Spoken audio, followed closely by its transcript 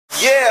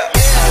Yeah.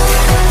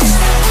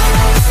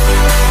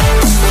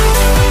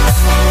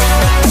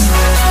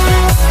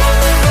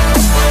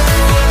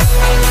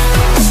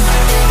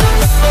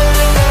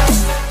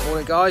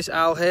 Morning guys,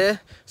 Al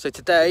here. So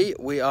today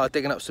we are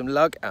digging up some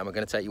lug and we're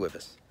going to take you with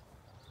us.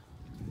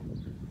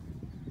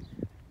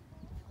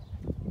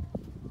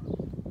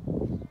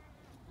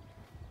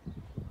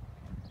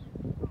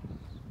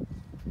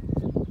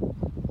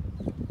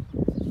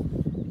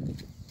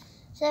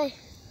 So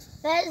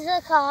there's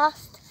the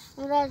cast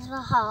and there's the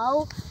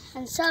hole,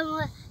 and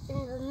somewhere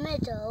in the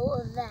middle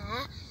of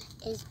there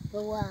is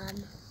the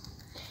worm.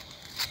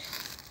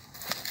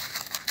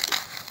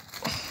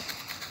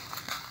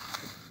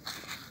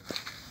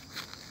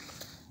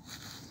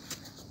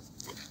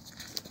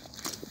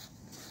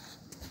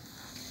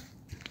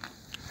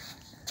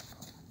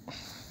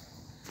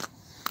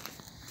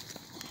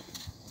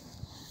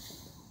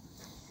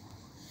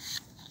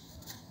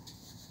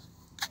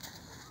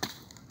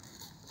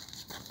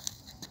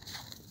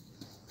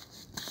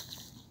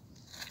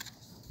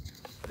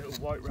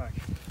 Little white rag.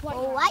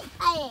 White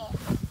hair.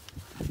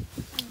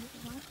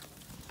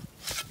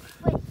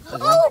 Wait.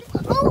 There's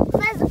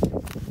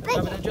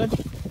Having a judge?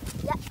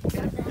 Yeah.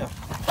 Yeah.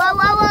 Whoa.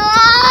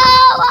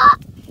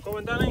 Go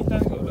on, Danny.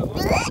 Danny's got a little one.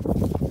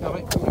 Have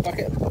it, come in a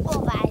bucket. Oh,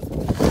 bye.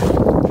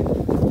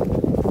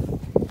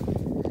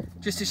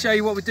 Just to show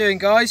you what we're doing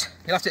guys,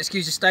 you'll have to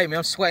excuse the statement,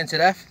 I'm sweating to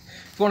death.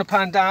 If you want to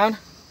pan down, so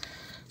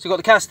we've got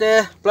the cast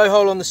there,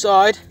 blowhole on the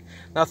side.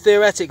 Now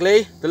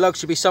theoretically, the lug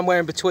should be somewhere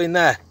in between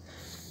there.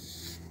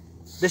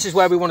 This is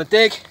where we want to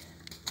dig.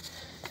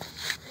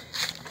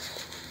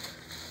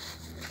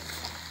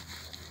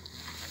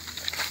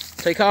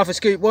 Take half a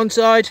scoop one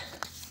side.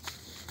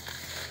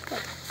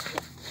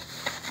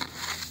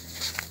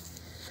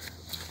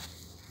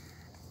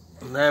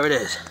 And there it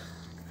is.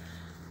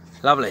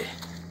 Lovely.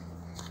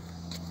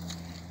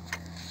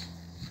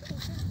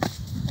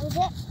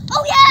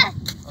 Oh yeah!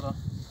 Hold on.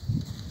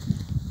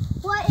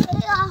 What?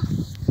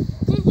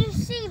 Did you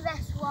see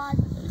this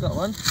one? You got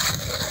one? Did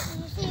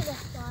you see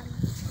this one?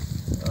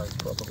 Oh,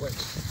 you've got a wait.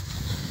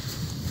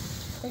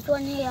 There's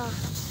one here.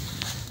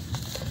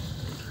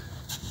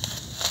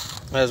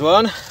 There's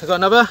one. I've got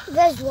another.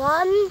 There's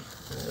one.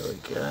 There we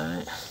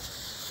go.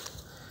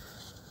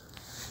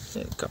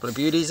 Yeah, a couple of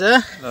beauties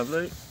there.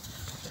 Lovely.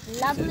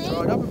 Lovely.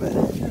 Dried up a bit.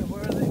 Yeah,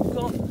 where are they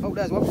gone? Oh,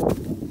 there's one.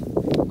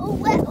 Oh,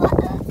 where?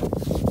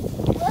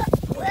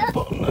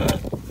 Bottom there.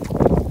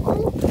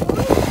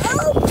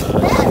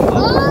 There's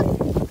one.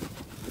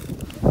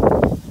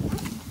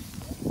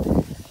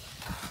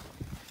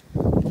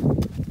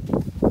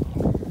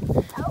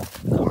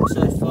 Couple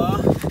so far.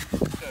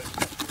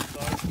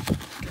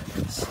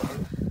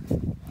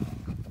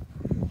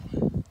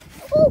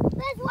 Oh,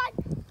 there's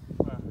one.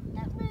 Where?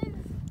 Don't move.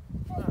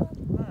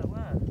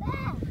 Where?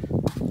 There.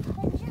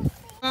 Did you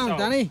see? Oh,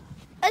 Danny.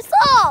 A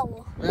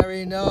soul.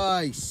 Very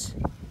nice.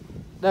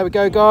 There we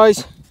go,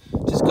 guys.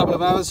 Just a couple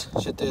of hours.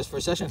 Should do us for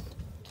a session.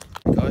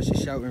 Guys,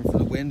 just sheltering from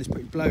the wind. It's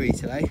pretty blowy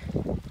today.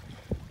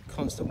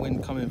 Constant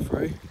wind coming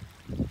through.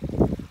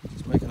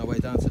 Just making our way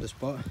down to the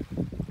spot.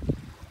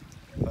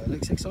 But it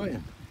looks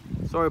exciting.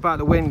 Sorry about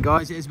the wind,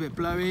 guys. It is a bit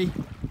blowy.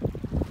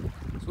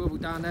 Swivel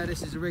down there.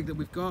 This is the rig that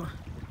we've got.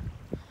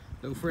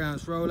 Little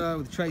 3-ounce roller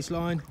with a trace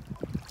line.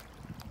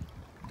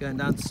 Going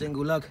down to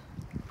single lug.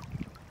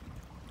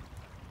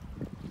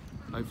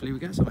 Hopefully we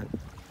get something.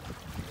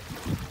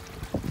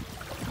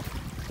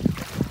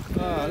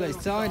 Oh, look,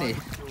 it's tiny.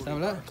 Let's have a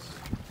look.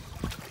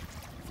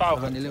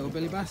 Falcon. Only little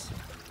billy bass.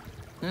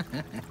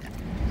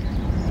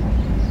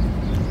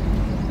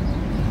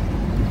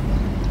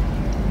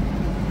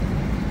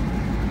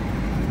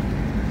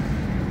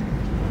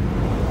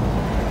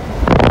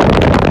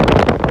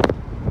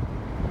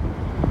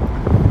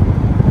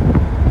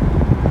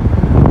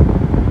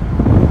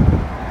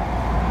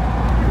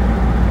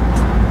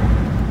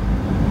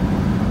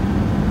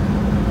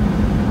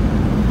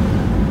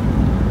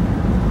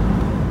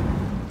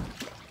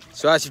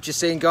 So as you've just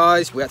seen,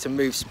 guys, we had to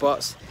move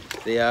spots.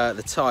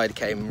 The tide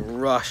came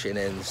rushing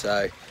in,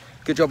 so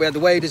good job we had the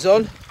waders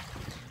on.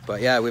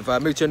 But yeah, we've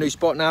moved to a new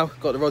spot now,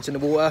 got the rods in the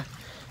water,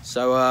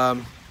 so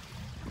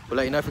we'll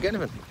let you know if we get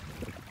anything.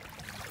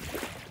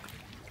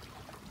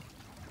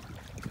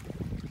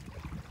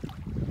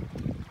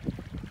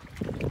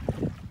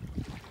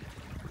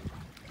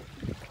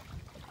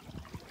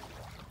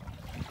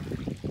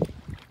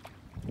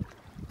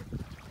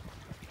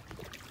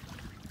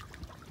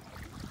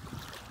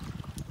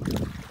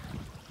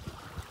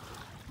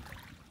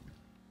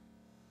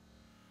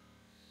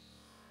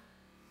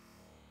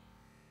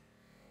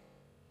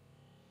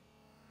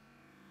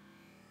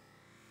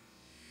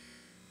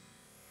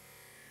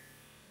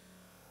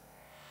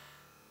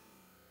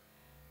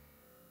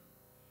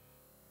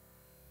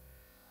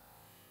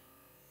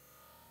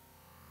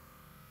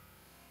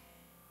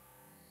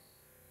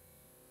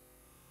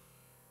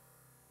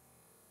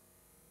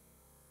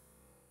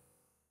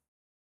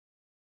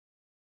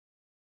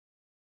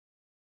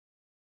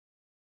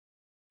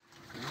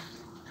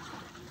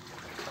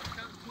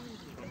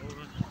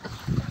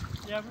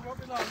 Yeah, we won't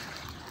be long.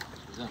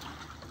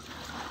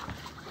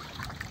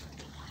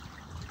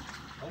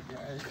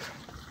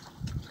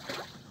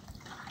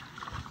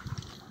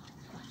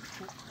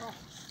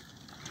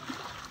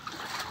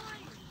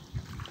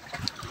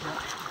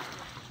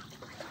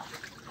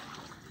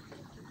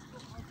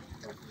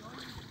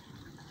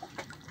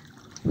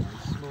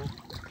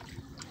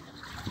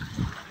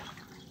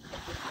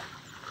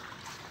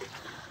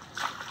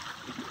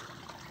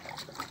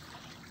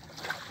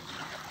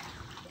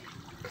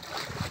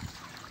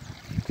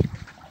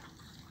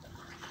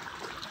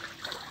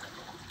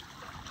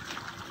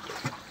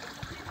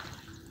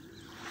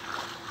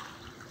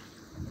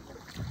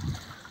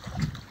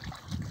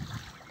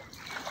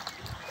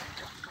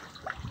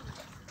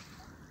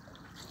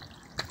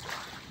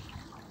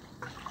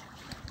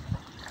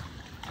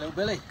 Little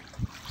Billy.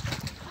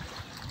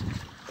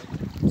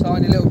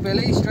 Tiny little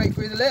Billy, straight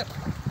through the lip.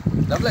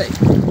 Lovely.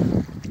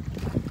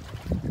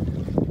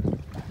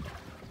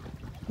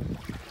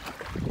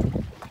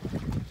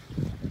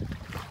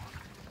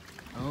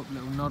 Oh,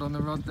 little nod on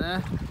the rod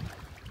there.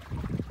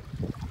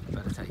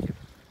 Better take it.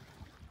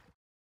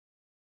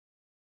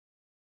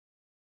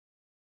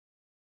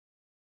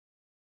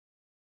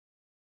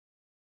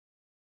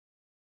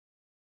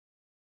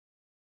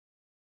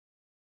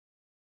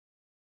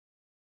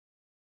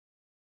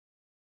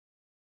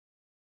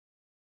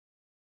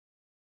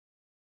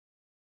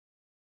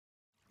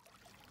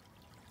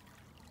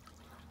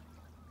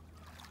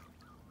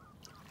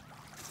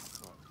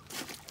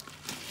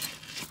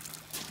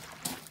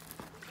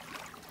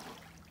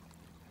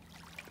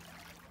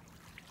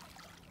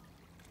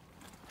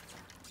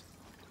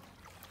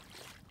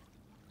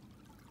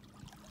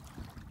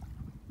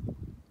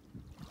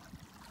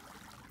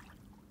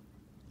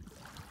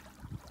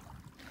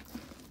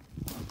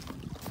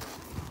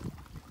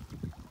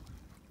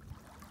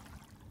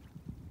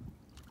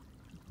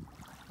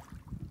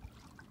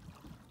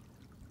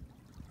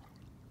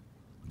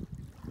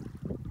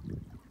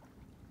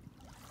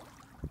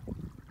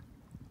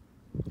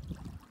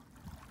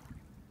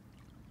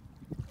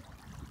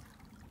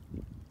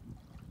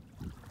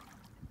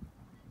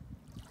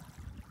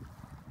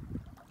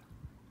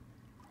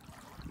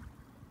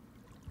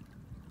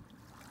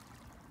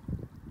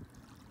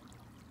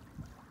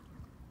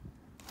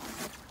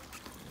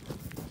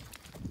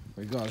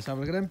 What we got? Let's have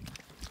a look at him.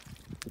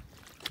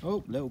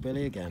 Oh, little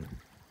Billy again.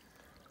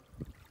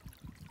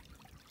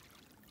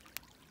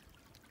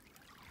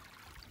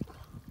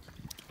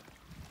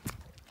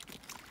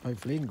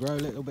 Hopefully he can grow a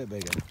little bit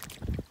bigger.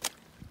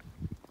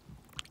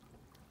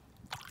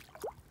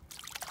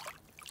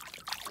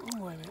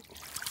 Oh, wait a minute.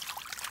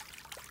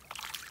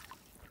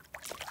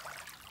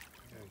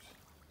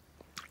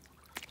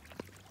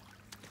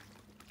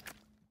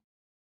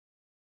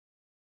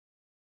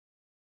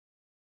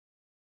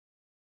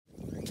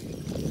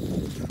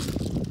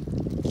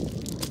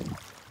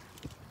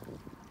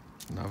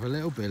 Another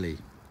little Billy.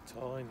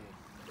 Tiny.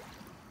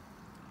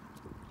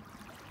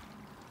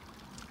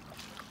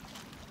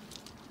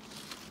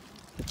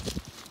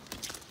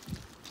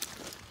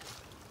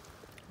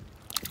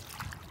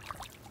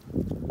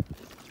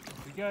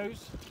 Off he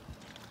goes.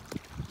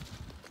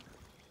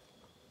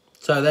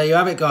 So there you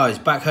have it, guys.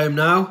 Back home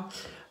now.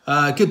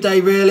 Good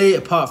day, really,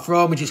 apart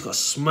from we just got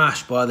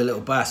smashed by the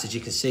little bass, as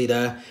you can see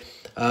there.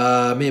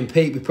 Me and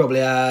Pete, we probably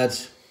had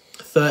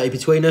 30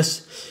 between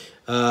us.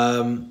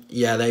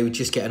 Yeah, they were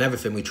just getting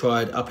everything. We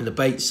tried up in the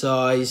bait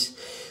size,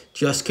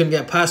 just couldn't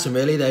get past them,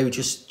 really. They were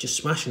just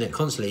smashing it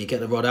constantly. You get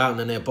the rod out and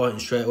then they're biting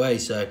straight away.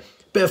 So,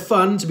 bit of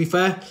fun, to be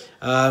fair.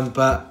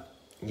 But,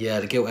 yeah,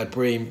 the Gilthead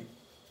Bream,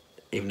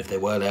 even if they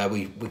were there,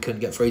 we couldn't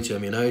get through to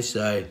them, you know.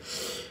 So,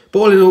 but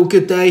all in all,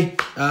 good day.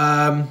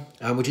 And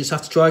we'll just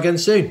have to try again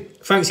soon.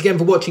 Thanks again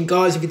for watching,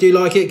 guys. If you do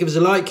like it, give us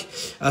a like.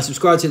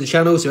 Subscribe to the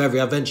channel so every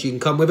adventure you can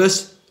come with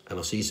us. And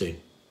I'll see you soon.